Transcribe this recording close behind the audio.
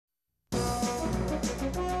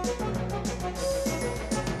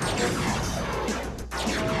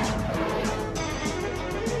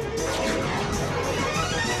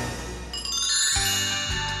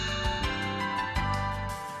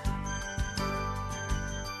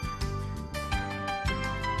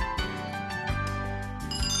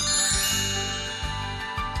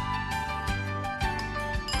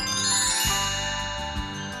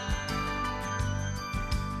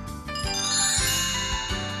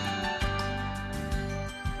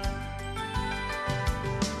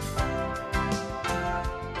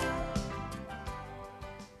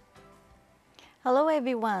Hello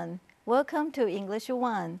everyone, welcome to English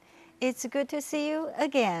 1. It's good to see you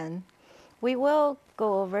again. We will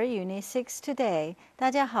go over Unit 6 today.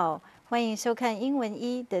 大家好，欢迎收看英文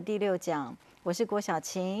1的第6讲。我是郭晓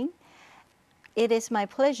晴。It is my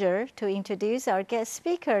pleasure to introduce our guest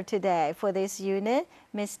speaker today for this unit,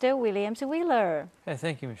 Mr. Williams Wheeler. Hey,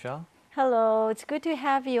 thank you, Michelle. Hello, it's good to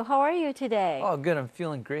have you. How are you today? Oh, good. I'm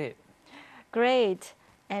feeling great. Great.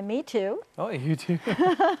 And me too. Oh, you too.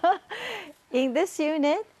 In this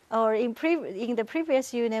unit, or in the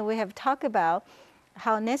previous unit, we have talked about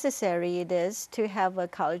how necessary it is to have a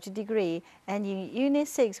college degree. And in Unit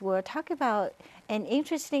 6, we'll talk about an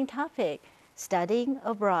interesting topic, studying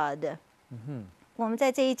abroad. 我们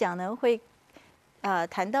在这一讲呢，会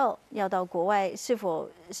谈到要到国外，是否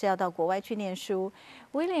是要到国外去念书。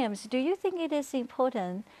Williams, do you think it is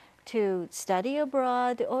important to study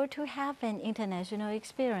abroad or to have an international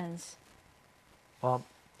experience? Well,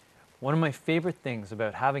 one of my favorite things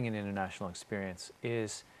about having an international experience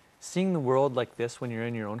is seeing the world like this when you're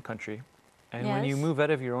in your own country. And when you move out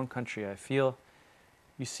of your own country, I feel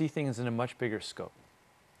you see things in a much bigger scope.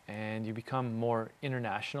 And you become more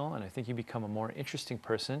international, and I think you become a more interesting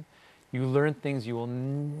person. You learn things you will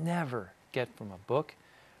never get from a book,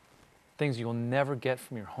 things you will never get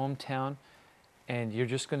from your hometown, and you're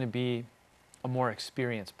just going to be a more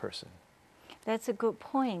experienced person. That's a good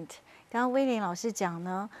point. 刚刚威廉老师讲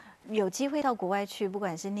呢，有机会到国外去，不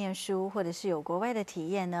管是念书或者是有国外的体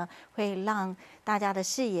验呢，会让大家的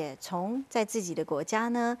视野从在自己的国家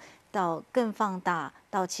呢，到更放大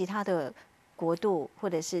到其他的国度或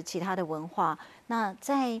者是其他的文化。那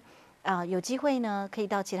在有机会呢，可以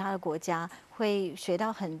到其他的国家，会学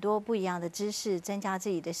到很多不一样的知识，增加自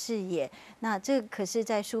己的视野。那这可是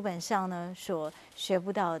在书本上呢所学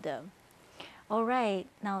不到的。All right,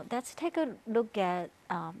 now let's take a look at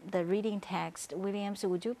the reading text. Williams,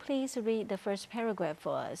 would you please read the first paragraph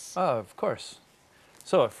for us? Oh, of course.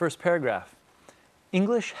 So, first paragraph.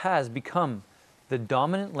 English has become the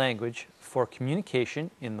dominant language for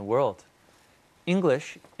communication in the world.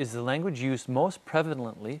 English is the language used most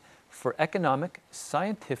prevalently for economic,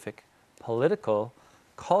 scientific, political,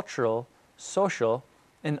 cultural, social,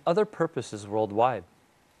 and other purposes worldwide.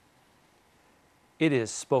 It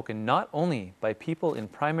is spoken not only by people in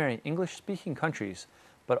primary English-speaking countries,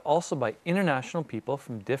 but also by international people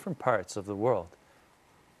from different parts of the world.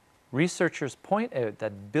 Researchers point out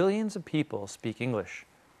that billions of people speak English.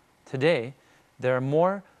 Today, there are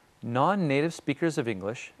more non-native speakers of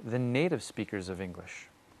English than native speakers of English.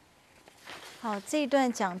 好，这一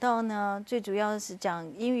段讲到呢，最主要是讲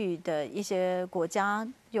英语的一些国家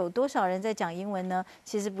有多少人在讲英文呢？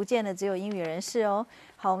其实不见得只有英语人士哦。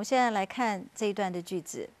好，我们现在来看这一段的句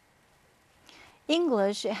子。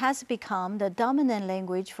English has become the dominant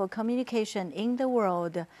language for communication in the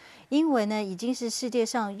world. 英文呢，已经是世界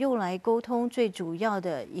上用来沟通最主要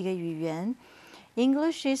的一个语言。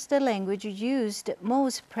English is the language used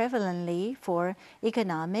most prevalently for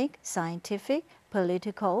economic, scientific,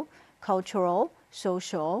 political, cultural,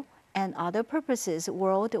 social, and other purposes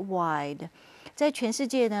worldwide. 在全世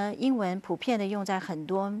界呢，英文普遍的用在很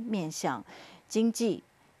多面向，经济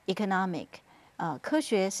 （economic），科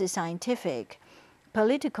学是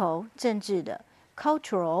scientific，political 政治的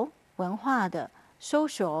 ，cultural 文化的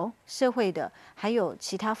 ，social 社会的，还有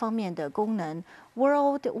其他方面的功能。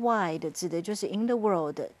Worldwide 指的就是 in the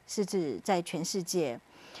world， 是指在全世界。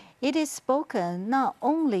It is spoken not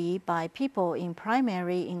only by people in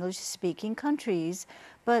primary English-speaking countries,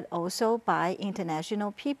 but also by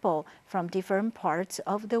international people from different parts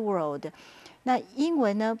of the world. 那英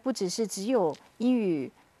文呢，不只是只有英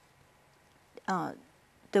语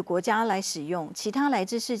的国家来使用，其他来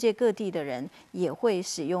自世界各地的人也会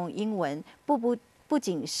使用英文。不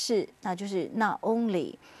仅是，那就是 not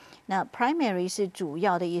only。那 primary 是主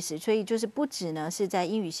要的意思，所以就是不止呢是在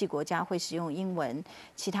英语系国家会使用英文，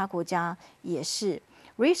其他国家也是。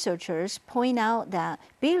Researchers point out that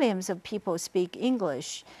billions of people speak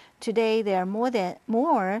English. Today, there are more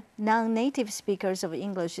non-native speakers of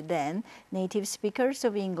English than native speakers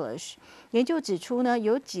of English. 研究指出呢，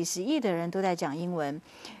有几十亿的人都在讲英文。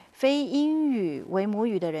非英语为母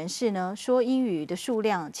语的人士呢，说英语的数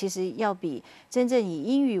量其实要比真正以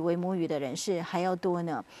英语为母语的人士还要多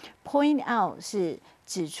呢。Point out 是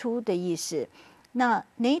指出的意思。那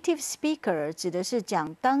native speaker 指的是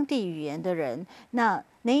讲当地语言的人，那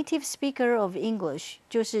native speaker of English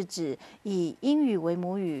就是指以英语为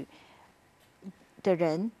母语的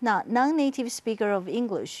人，那 non-native speaker of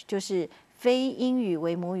English 就是非英语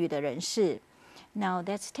为母语的人士。Now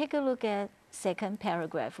let's take a look at second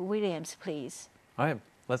paragraph. Williams, please. All right,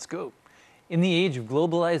 let's go. In the age of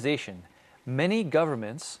globalization, many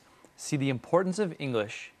governments see the importance of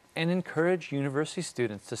English and encourage university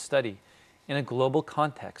students to study in a global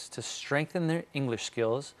context to strengthen their English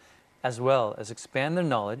skills as well as expand their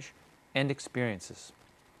knowledge and experiences.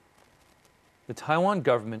 The Taiwan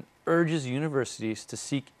government urges universities to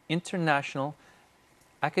seek international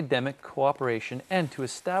academic cooperation and to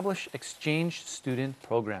establish exchange student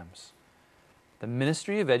programs. The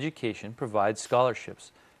Ministry of Education provides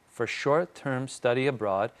scholarships for short-term study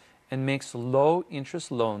abroad and makes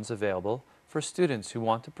low-interest loans available for students who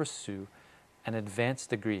want to pursue an advanced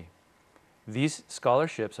degree. These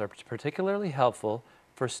scholarships are particularly helpful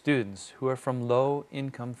for students who are from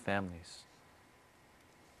low-income families.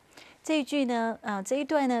 这一句呢，这一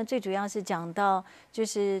段呢，最主要是讲到，就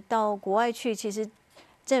是到国外去，其实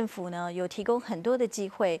政府呢有提供很多的机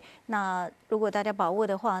会。那如果大家把握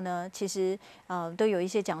的话呢，其实都有一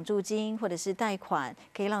些奖助金或者是贷款，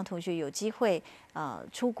可以让同学有机会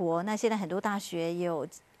出国。那现在很多大学也有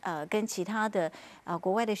跟其他的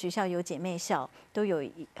国外的学校有姐妹校，都有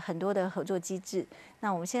很多的合作机制。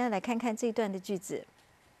那我们现在来看看这一段的句子。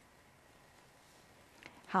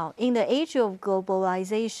好 ，In the age of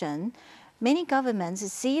globalization, many governments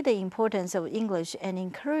see the importance of English and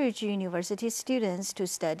encourage university students to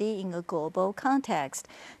study in a global context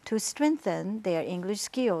to strengthen their English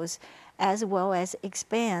skills, as well as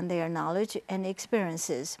expand their knowledge and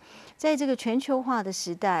experiences. 在这个全球化的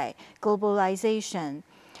时代 ，globalization。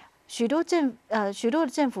许多的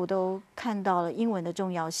政府都看到了英文的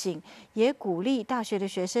重要性，也鼓励大学的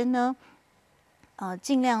学生呢，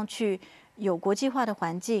尽量去有国际化的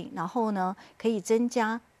环境，然后呢，可以增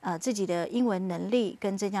加自己的英文能力，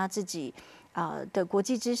跟增加自己的国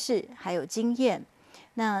际知识还有经验。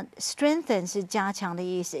那 strengthen 是加强的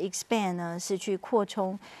意思 ，expand 呢是去扩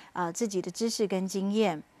充自己的知识跟经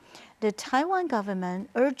验。The Taiwan government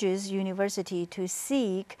urges university to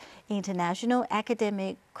seek international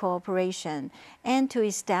academic cooperation and to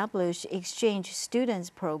establish exchange students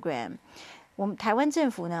program. 我们台湾政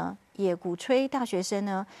府呢，也鼓吹大学生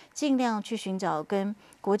呢，尽量去寻找跟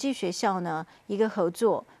国际学校呢一个合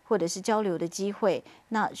作或者是交流的机会。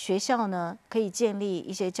那学校呢，可以建立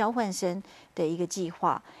一些交换生的一个计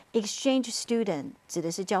划。Exchange student 指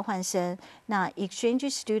的是交换生，那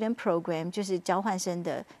exchange student program 就是交换生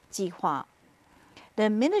的计划。The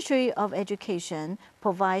Ministry of Education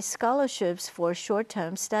provides scholarships for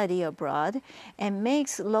short-term study abroad and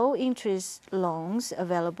makes low-interest loans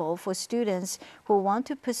available for students who want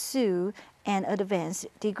to pursue an advanced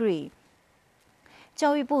degree.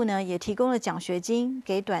 教育部呢也提供了奖学金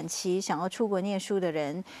给短期想要出国念书的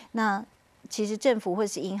人。那其实政府或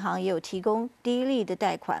是银行也有提供低利的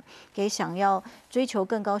贷款给想要追求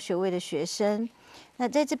更高学位的学生。那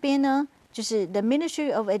在这边呢，就是 the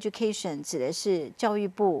Ministry of Education 指的是教育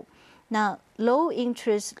部。那 low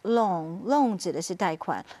interest loan 指的是贷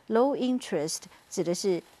款 ，low interest 指的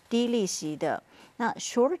是低利息的。那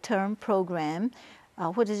short term program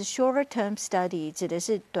或者是 short term study 指的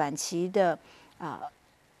是短期的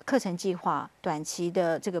课程计划，短期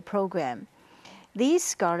的这个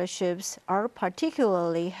program。These scholarships are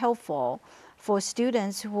particularly helpful for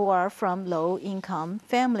students who are from low-income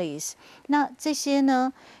families. 那这些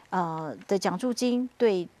呢，的奖助金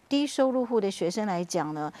对低收入户的学生来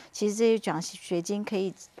讲呢，其实这些奖学金可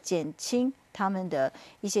以减轻他们的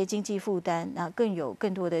一些经济负担，那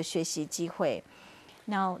更多的学习机会。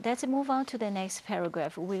Now let's move on to the next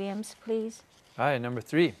paragraph. Williams, please. All right, number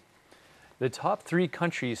 3. The top 3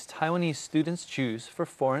 countries Taiwanese students choose for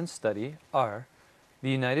foreign study are the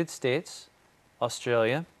United States,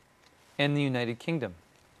 Australia, and the United Kingdom.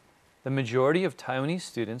 The majority of Taiwanese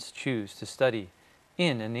students choose to study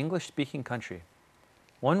in an English-speaking country.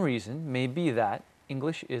 One reason may be that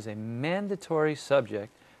English is a mandatory subject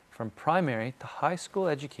from primary to high school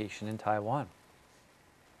education in Taiwan.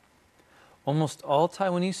 Almost all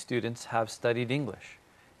Taiwanese students have studied English.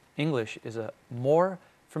 English is a more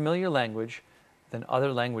familiar language than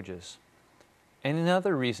other languages. And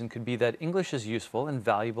another reason could be that English is useful and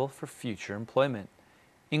valuable for future employment.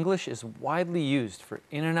 English is widely used for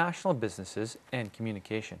international businesses and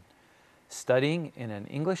communication. Studying in an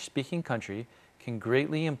English-speaking country can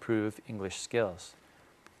greatly improve English skills.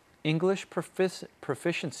 English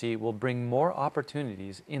proficiency will bring more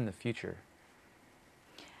opportunities in the future.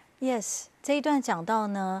 Yes, 这一段讲到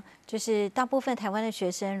呢，就是大部分台湾的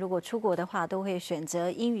学生如果出国的话，都会选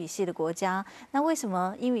择英语系的国家。那为什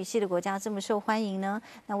么英语系的国家这么受欢迎呢？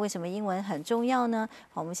那为什么英文很重要呢？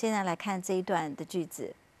我们现在来看这一段的句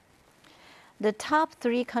子。The top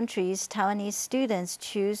 3 countries Taiwanese students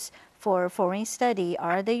choose for foreign study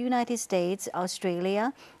are the United States,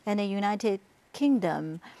 Australia, and the United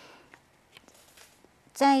Kingdom.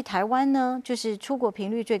 在台湾呢，就是出国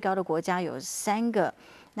频率最高的国家有3个，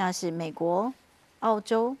那是美国、澳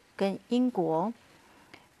洲跟英国。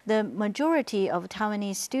The majority of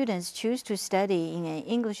Taiwanese students choose to study in an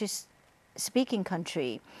English-speaking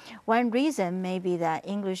country. One reason may be that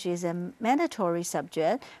English is a mandatory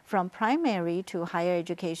subject from primary to higher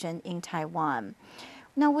education in Taiwan.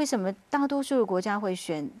 那为什么大多数的国家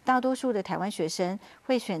大多数的台湾学生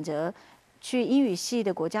会选择去英语系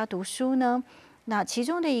的国家读书呢？那其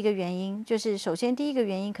中的一个原因就是，首先第一个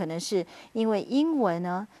原因可能是因为英文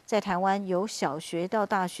呢，在台湾由小学到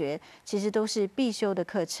大学其实都是必修的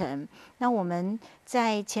课程。那我们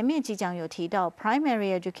在前面几讲有提到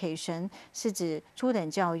 ，primary education 是指初等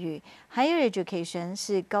教育 ，higher education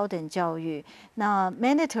是高等教育。那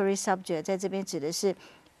mandatory subject 在这边指的是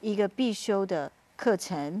一个必修的课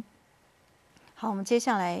程。好，我们接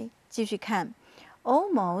下来继续看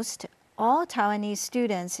 ，almost all Taiwanese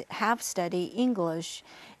students have studied English.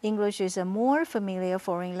 English is a more familiar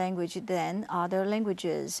foreign language than other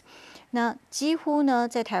languages. 那几乎呢，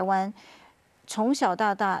在台湾从小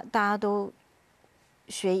到大，大家都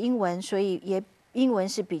学英文，所以英文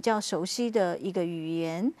是比较熟悉的一个语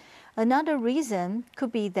言。Another reason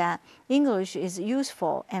could be that English is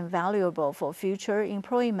useful and valuable for future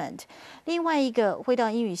employment. 另外一个会到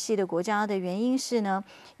英语系的国家的原因是呢，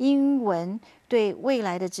英文对未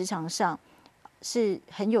来的职场上是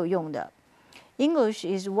很有用的。English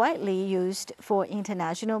is widely used for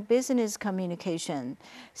international business communication.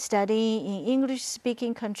 Studying in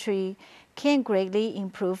English-speaking country can greatly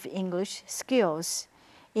improve English skills.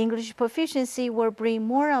 English proficiency will bring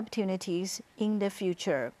more opportunities in the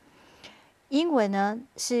future. 英文呢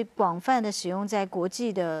是广泛的使用在国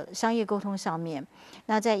际的商业沟通上面。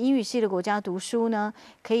那在英语系的国家读书呢，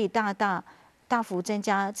可以大幅增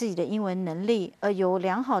加自己的英文能力，而有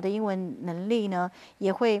良好的英文能力呢，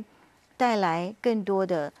也会带来更多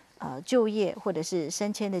的就业或者是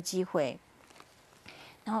升迁的机会。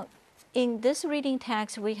Now, in this reading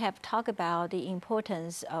text, we have talked about the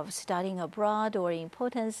importance of studying abroad or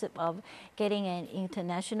importance of getting an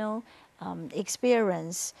international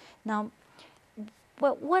experience. Now,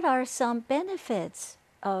 what are some benefits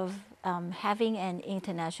of having an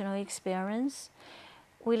international experience?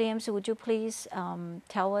 Williams, would you please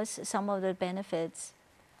tell us some of the benefits?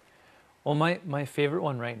 Well, my favorite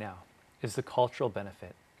one right now is the cultural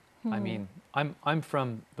benefit. I mean, I'm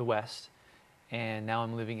from the West, and now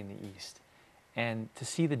I'm living in the East. And to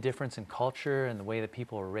see the difference in culture and the way that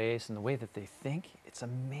people are raised and the way that they think, it's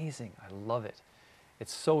amazing. I love it.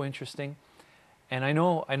 It's so interesting. And I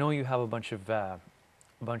know you have a bunch of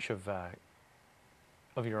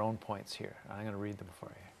your own points here. I'm going to read them for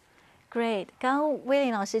you. Great. 刚刚威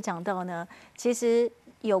廉老师讲到呢，其实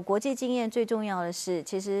有国际经验最重要的是，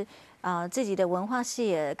其实自己的文化视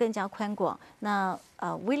野更加宽广。那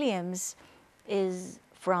Williams is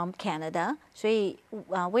from Canada， 所以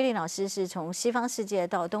威廉老师是从西方世界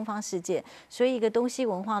到东方世界，所以一个东西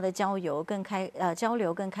文化的交流更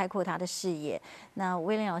开阔他的视野。那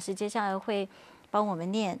威廉老师接下来会帮我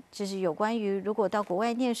们念，就是有关于如果到国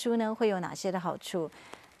外念书呢，会有哪些的好处。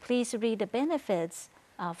Please read the benefits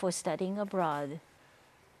for studying abroad.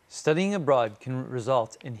 Studying abroad can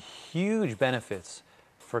result in huge benefits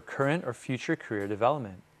for current or future career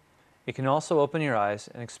development. It can also open your eyes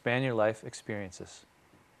and expand your life experiences.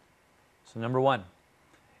 So number 1,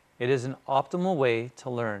 it is an optimal way to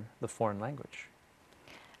learn the foreign language.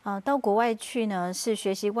 到国外去呢，是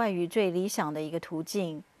学习外语最理想的一个途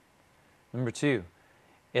径。Number 2,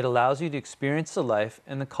 it allows you to experience the life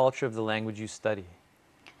and the culture of the language you study.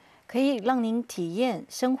 可以让您体验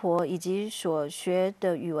生活以及所学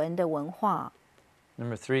的语文的文化。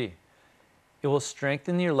Number 3, it will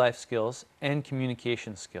strengthen your life skills and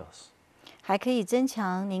communication skills. 还可以增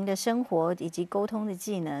强您的生活以及沟通的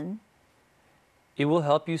技能。It will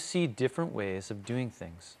help you see different ways of doing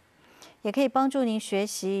things. 也可以帮助您学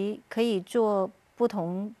习可以做不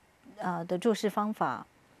同的做事方法。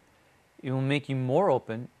It will make you more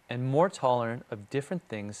open and more tolerant of different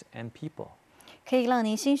things and people. 可以让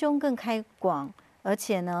您心胸更开广，而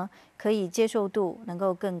且呢，可以接受度能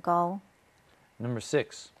够更高。Number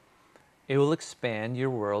 6, it will expand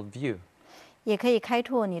your worldview. 也可以开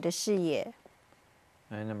拓你的视野。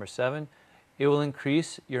And number 7, it will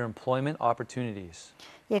increase your employment opportunities.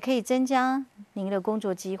 也可以增加您的工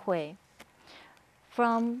作机会。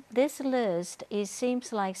From this list, it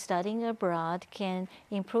seems like studying abroad can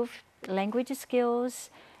improve language skills,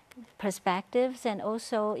 perspectives, and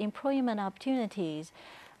also employment opportunities.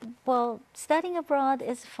 Well, studying abroad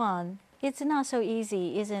is fun. It's not so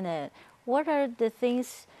easy, isn't it? What are the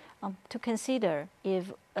things to consider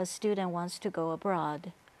if a student wants to go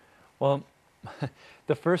abroad? Well,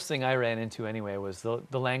 the first thing I ran into anyway was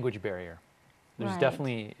the language barrier. There's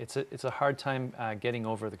definitely, it's a hard time getting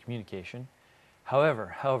over the communication.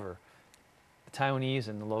 However, the Taiwanese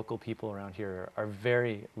and the local people around here are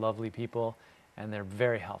very lovely people, and they're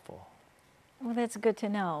very helpful. Well, that's good to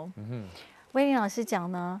know. 威廉老师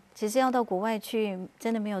讲呢，其实要到国外去，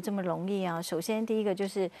真的没有这么容易啊。首先，第一个就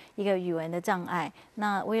是一个语文的障碍。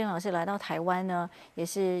那威廉老师来到台湾呢，也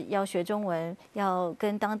是要学中文，要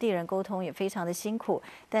跟当地人沟通，也非常的辛苦。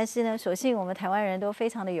但是呢，所幸我们台湾人都非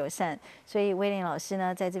常的友善，所以威廉老师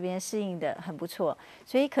呢，在这边适应的很不错。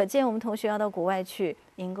所以可见我们同学要到国外去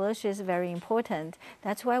 ，English is very important.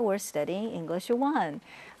 That's why we're studying English 1.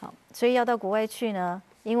 好，所以要到国外去呢。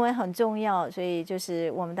英文很重要，所以就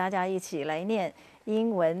是我们大家一起来念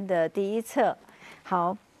英文的第一册。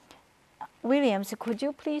好 ，Williams, could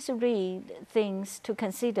you please read things to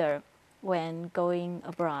consider when going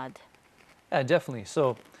abroad? Yeah, definitely.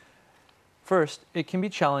 So, first, it can be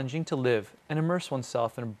challenging to live and immerse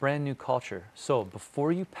oneself in a brand new culture. So,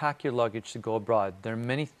 before you pack your luggage to go abroad, there are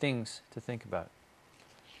many things to think about.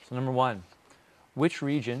 So, number 1, which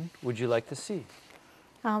region would you like to see?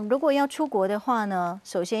 如果要出国的话呢，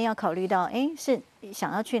首先要考虑到，是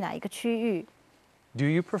想要去哪一个区域 Do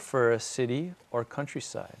you prefer a city or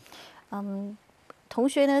countryside? 同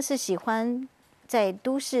学呢是喜欢在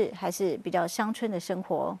都市还是比较乡村的生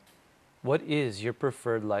活？ What is your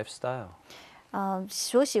preferred lifestyle?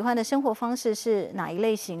 所喜欢的生活方式是哪一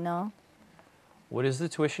类型呢？ What is the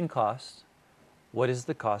tuition cost? What is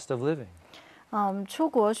the cost of living? 出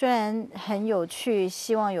国虽然很有趣，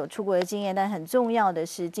希望有出国的经验，但很重要的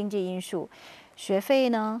是经济因素，学费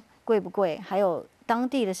呢贵不贵？还有当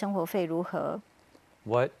地的生活费如何？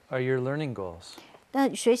 What are your learning goals?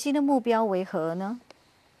 那学习的目标为何呢？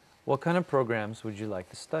 What kind of programs would you like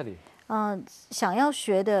to study? 想要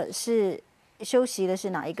学的是修习的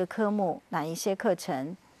是哪一个科目，哪一些课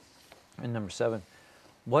程？ And number 7,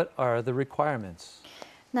 what are the requirements?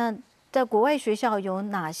 那在国外学校有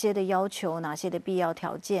哪些的要求，哪些的必要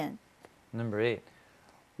条件？ Number 8,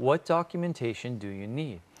 what documentation do you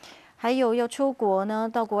need? 还有要出国呢，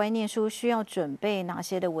到国外念书需要准备哪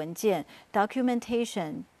些的文件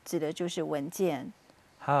 ？Documentation 指的就是文件。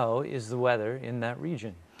 How is the weather in that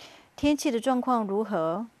region? 天气的状况如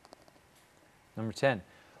何？ Number 10,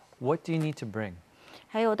 what do you need to bring?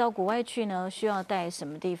 还有到国外去呢，需要带什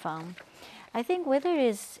么地方 ？I think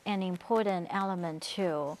weather is an important element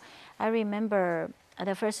too. I remember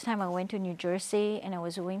the first time I went to New Jersey and it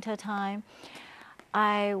was winter time.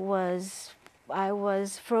 I was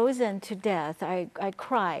frozen to death. I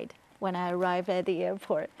cried when I arrived at the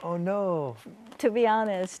airport. Oh no. To be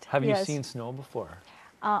honest. Have you yes. seen snow before?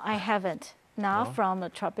 I haven't. Not No? from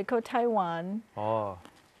tropical Taiwan. Oh.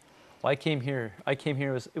 Well, I came here.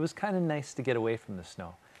 It was kind of nice to get away from the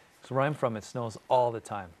snow. Because where I'm from, it snows all the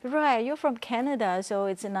time. Right, you're from Canada, so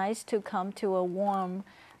it's nice to come to a warm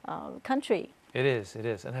country. It is.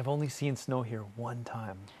 And I've only seen snow here one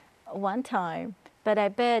time. One time. But I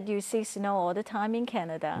bet you see snow all the time in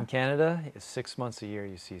Canada. In Canada, it's 6 months a year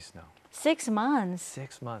you see snow. 6 months.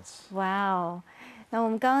 6 months. Wow. 那我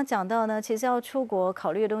们刚刚讲到呢，其实要出国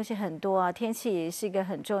考虑的东西很多啊，天气也是一个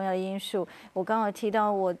很重要的因素。我刚好提到，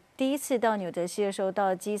我第一次到纽泽西的时候，到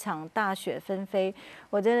了机场大雪纷飞，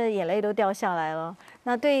我真的眼泪都掉下来了。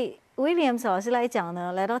那对 Williams 老师来讲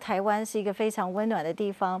呢，来到台湾是一个非常温暖的地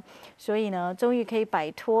方，所以呢，终于可以摆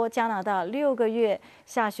脱加拿大6个月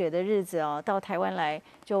下雪的日子哦，到台湾来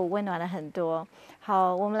就温暖了很多。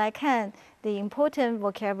好，我们来看 the important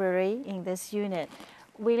vocabulary in this unit.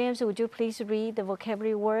 Williams, would you please read the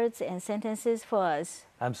vocabulary words and sentences for us?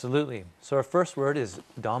 Absolutely. So our first word is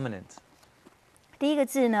dominant. 第一个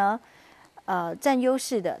字呢，占优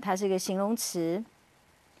势的，它是一个形容词，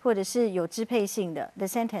或者是有支配性的。The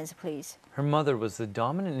sentence, please. Her mother was the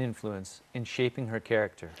dominant influence in shaping her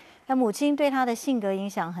character. 那母亲对她的性格影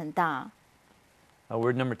响很大。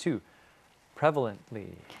Word number 2, prevalently.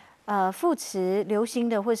 副词流行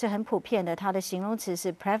的或是很普遍的，它的形容词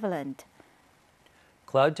是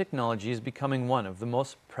prevalent。Cloud technology is becoming one of the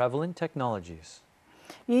most prevalent technologies.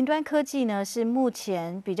 云端科技呢是目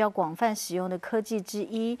前比较广泛使用的科技之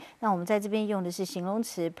一。那我们在这边用的是形容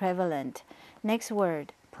词 prevalent。Next word.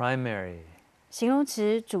 Primary. 形容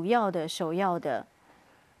词主要的、首要的。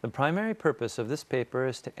The primary purpose of this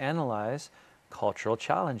paper is to analyze cultural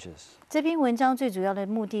challenges. 这篇文章最主要的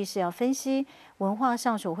目的是要分析文化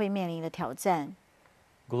上所会面临的挑战。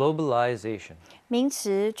Globalization. 名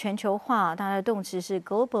词全球化，它的动词是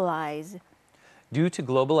globalize。Due to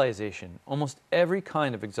globalization, almost every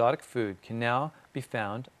kind of exotic food can now be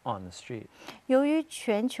found on the street. 由于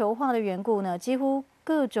全球化的缘故呢，几乎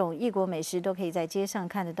各种异国美食都可以在街上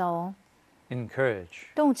看得到哦。Encourage.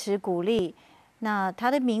 动词鼓励，那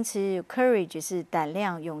它的名词 courage 是胆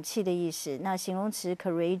量、勇气的意思。那形容词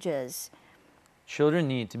courageous。Children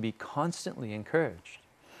need to be constantly encouraged.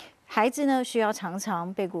 孩子呢需要常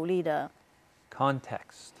常被鼓励的。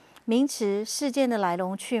Context. 名词事件的来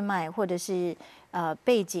龙去脉，或者是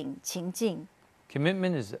背景情境。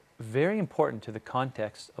Commitment is very important to the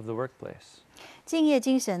context of the workplace. 敬业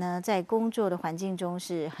精神呢，在工作的环境中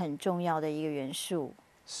是很重要的一个元素。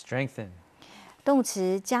Strengthen. 动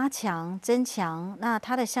词加强、增强，那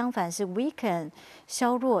它的相反是 weaken，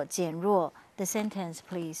 削弱、减弱。The sentence,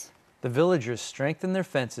 please. The villagers strengthened their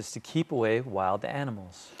fences to keep away wild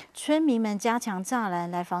animals. 村民们加强栅栏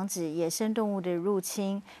来防止野生动物的入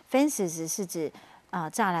侵。Fences 是指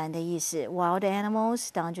栅栏的意思。Wild animals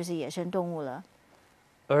当然就是野生动物了。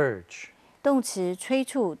Urge. 动词催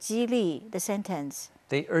促、激励。The sentence.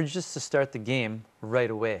 They urged us to start the game right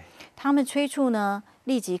away. 他们催促呢，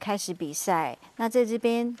立即开始比赛。那在这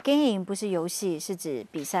边 game 不是游戏，是指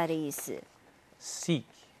比赛的意思。Seek.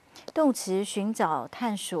 动词寻找、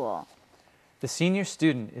探索。The senior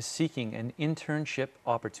student is seeking an internship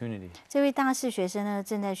opportunity. 这位大四学生呢，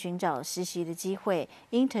正在寻找实习的机会。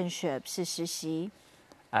Internship 是实习。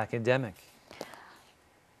Academic.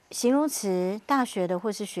 形容词大学的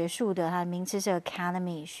或是学术的，它的名词是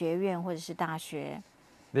academy 学院或者是大学。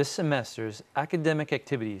This semester's academic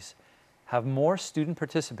activities have more student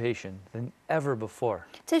participation than ever before.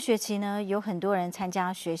 这学期呢，有很多人参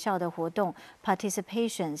加学校的活动。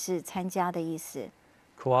Participation 是参加的意思。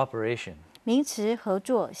Cooperation. 名词合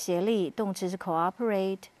作、协力，动词是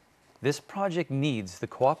cooperate。This project needs the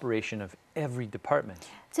cooperation of every department.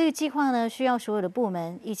 这个计划呢，需要所有的部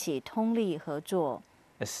门一起通力合作。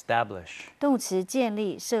Establish. 动词建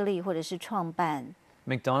立、设立或者是创办。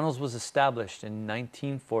McDonald's was established in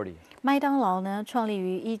 1940. 麦当劳呢，创立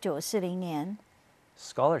于1940年。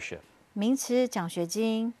Scholarship. 名词奖学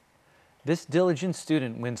金。This diligent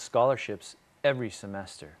student wins scholarships every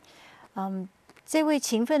semester. 这位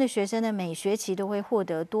勤奋的学生呢，每学期都会获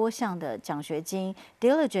得多项的奖学金。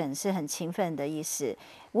Diligent 是很勤奋的意思。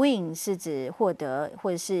Win 是指获得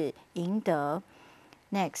或者是赢得。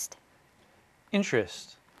Next.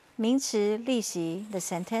 Interest. 名词利息。The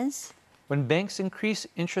sentence. When banks increase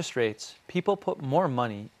interest rates, people put more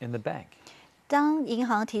money in the bank. 当银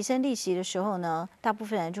行提升利息的时候呢，大部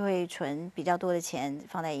分人就会存比较多的钱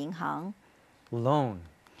放在银行。Loan.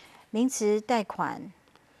 名词贷款。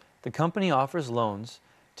The company offers loans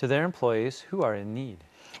to their employees who are in need.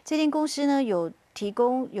 这间公司呢，有提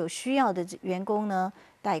供有需要的员工呢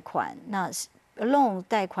贷款。那 loan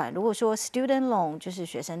贷款，如果说 student loan 就是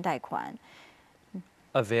学生贷款。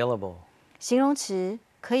Available. 形容词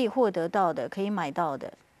可以获得到的，可以买到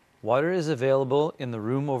的。Water is available in the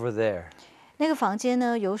room over there. 那个房间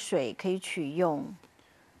呢有水可以取用。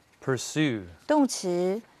Pursue. 动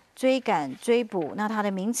词追赶、追捕，那它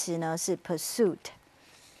的名词呢是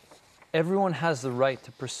pursuit。Everyone has the right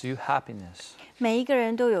to pursue happiness. 每一个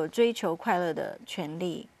人都有追求快乐的权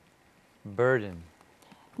利。Burden.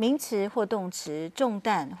 名词或动词重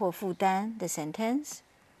担或负担。The sentence.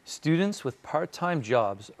 Students with part-time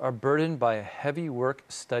jobs are burdened by a heavy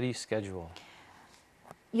work-study schedule.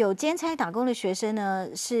 有兼差打工的学生呢，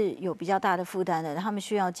是有比较大的负担的，他们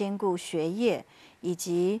需要兼顾学业以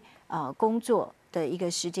及工作的一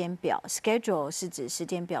个时间表。Schedule 是指时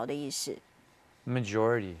间表的意思。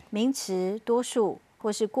Majority. 名词多数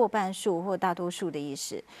或是过半数或大多数的意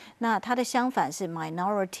思。那它的相反是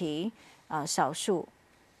minority，少数。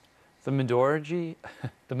The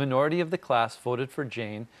minority of the class voted for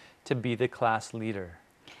Jane to be the class leader.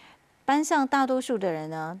 班上大多数的人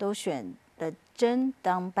呢，都选了真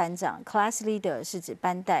当班长。Class leader 是指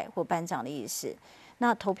班带或班长的意思。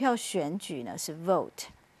那投票选举呢是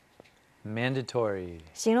vote。Mandatory.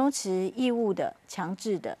 形容词义务的、强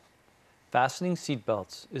制的。Fastening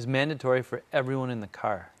seatbelts is mandatory for everyone in the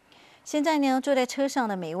car. 现在呢，坐在车上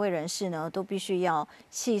的每一位人士呢，都必须要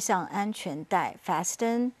系上安全带。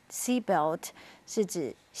Fasten seatbelt 是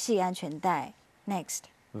指系安全带。Next.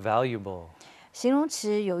 Valuable. 形容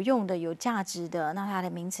词有用的、有价值的，那它的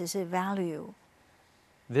名词是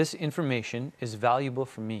value。This information is valuable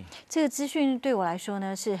for me. 这个资讯对我来说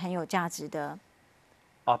呢，是很有价值的。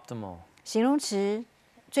Optimal. 形容词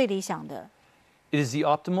最理想的。It is the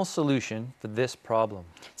optimal solution for this problem.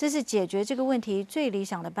 这是解决这个问题最理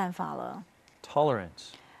想的办法了。Tolerance.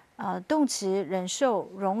 动词忍受、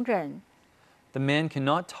容忍。The man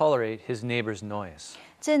cannot tolerate his neighbor's noise.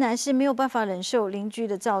 这男士没有办法忍受邻居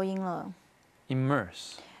的噪音了。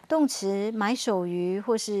Immerse. 动词埋首于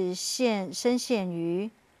或是深陷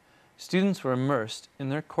于。Students were immersed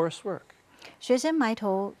in their coursework. 学生埋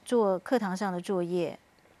头做课堂上的作业。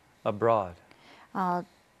Abroad.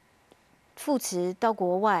 副词到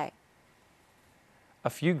国外。A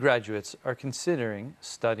few graduates are considering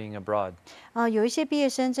studying abroad. 有一些毕业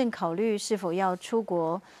生正考虑是否要出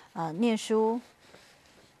国念书。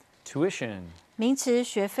Tuition. 名词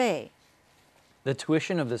学费。The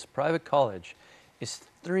tuition of this private college is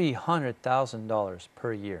 $300,000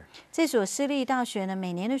 per year. 这所私立大学呢，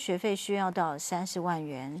每年的学费需要到30万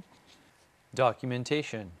元。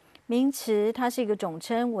Documentation. 名词，它是一个总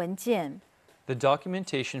称，文件。The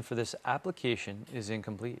documentation for this application is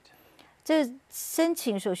incomplete. 这申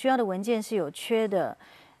请所需要的文件是有缺的。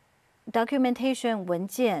Documentation 文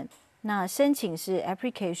件，那申请是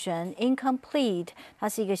application，incomplete 它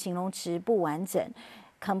是一个形容词，不完整。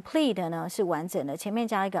complete 呢是完整的，前面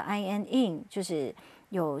加一个 in， 就是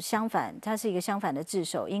有相反，它是一个相反的字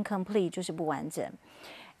首。incomplete 就是不完整。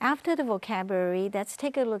After the vocabulary, let's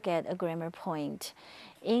take a look at a grammar point.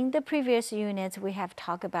 In the previous units, we have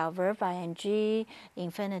talked about verb ing,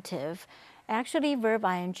 infinitive. Actually, verb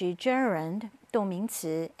ing gerund 动名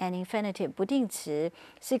词 and infinitive 不定词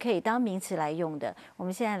是可以当名词来用的。我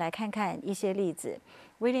们现在来看看一些例子。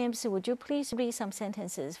Williams, would you please read some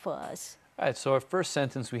sentences for us? All right, so our first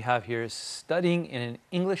sentence we have here is studying in an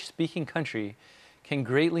English-speaking country can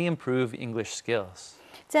greatly improve English skills.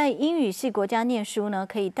 在英语系国家念书呢，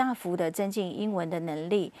可以大幅的增进英文的能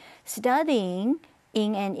力。Studying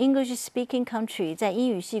in an English-speaking country 在英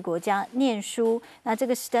语系国家念书，那这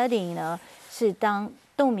个 studying 呢是当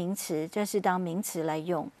动名词，这是当名词来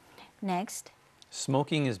用。Next.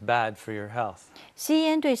 Smoking is bad for your health. 吸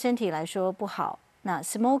烟对身体来说不好。那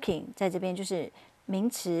smoking 在这边就是名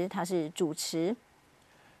词，它是主词。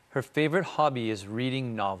Her favorite hobby is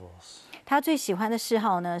reading novels. 她最喜欢的嗜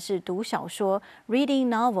好呢是读小说。Reading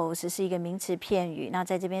novels 是一个名词片语，那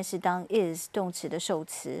在这边是当 is 动词的受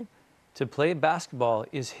词。To play basketball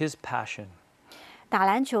is his passion. 打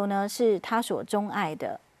篮球呢是他所钟爱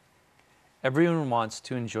的。Everyone wants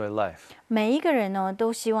to enjoy life. 每一个人呢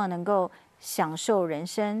都希望能够享受人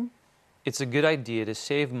生。It's a good idea to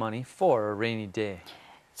save money for a rainy day.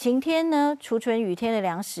 晴天呢，储存雨天的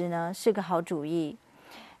粮食呢是个好主意。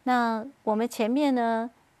那我们前面呢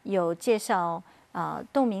有介绍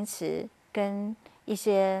动名词跟一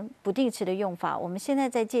些不定词的用法，我们现在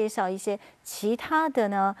再介绍一些其他的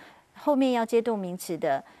呢，后面要接动名词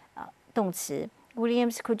的动词。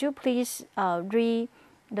Williams, could you please read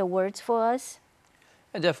the words for us?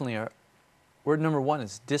 Definitely. Word number 1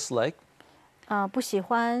 is dislike. 不喜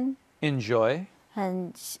欢。Enjoy.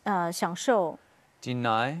 很享受。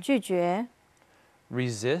Deny. 拒绝。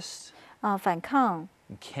Resist. 反抗。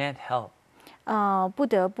Can't help. 不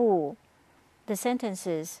得不。The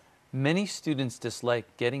sentences. Many students dislike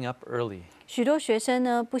getting up early. 许多学生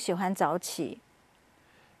呢不喜欢早起。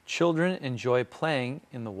Children enjoy playing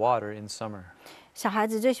in the water in summer. 小孩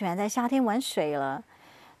子最喜欢在夏天玩水了。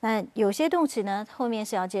那有些动词呢后面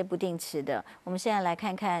是要接不定词的。我们现在来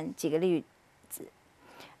看看几个例子。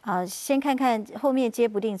先看看后面接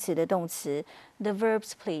不定词的动词。The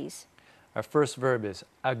verbs, please. Our first verb is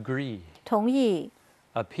agree. 同意。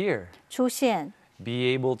Appear. 出现。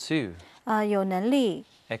Be able to. 有能力。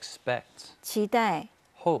Expect. 期待。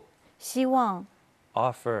Hope. 希望。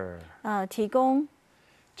Offer. 提供。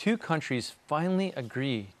Two countries finally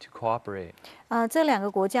agree to cooperate. 这两个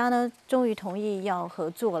国家呢终于同意要合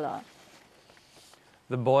作了。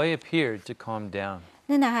The boy appeared to calm down.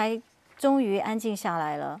 那男孩终于安静下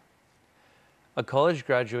来了。A college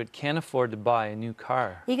graduate can't afford to buy a new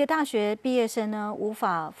car. 一个大学毕业生呢，无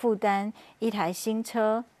法负担一台新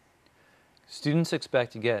车。Students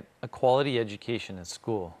expect to get a quality education at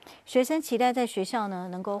school. 学生期待在学校呢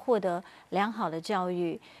能够获得良好的教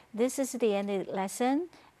育。This is the end of the lesson.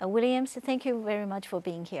 Williams, thank you very much for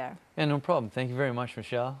being here. Yeah, no problem. Thank you very much,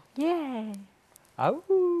 Michelle. Yay!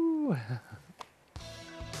 Ow!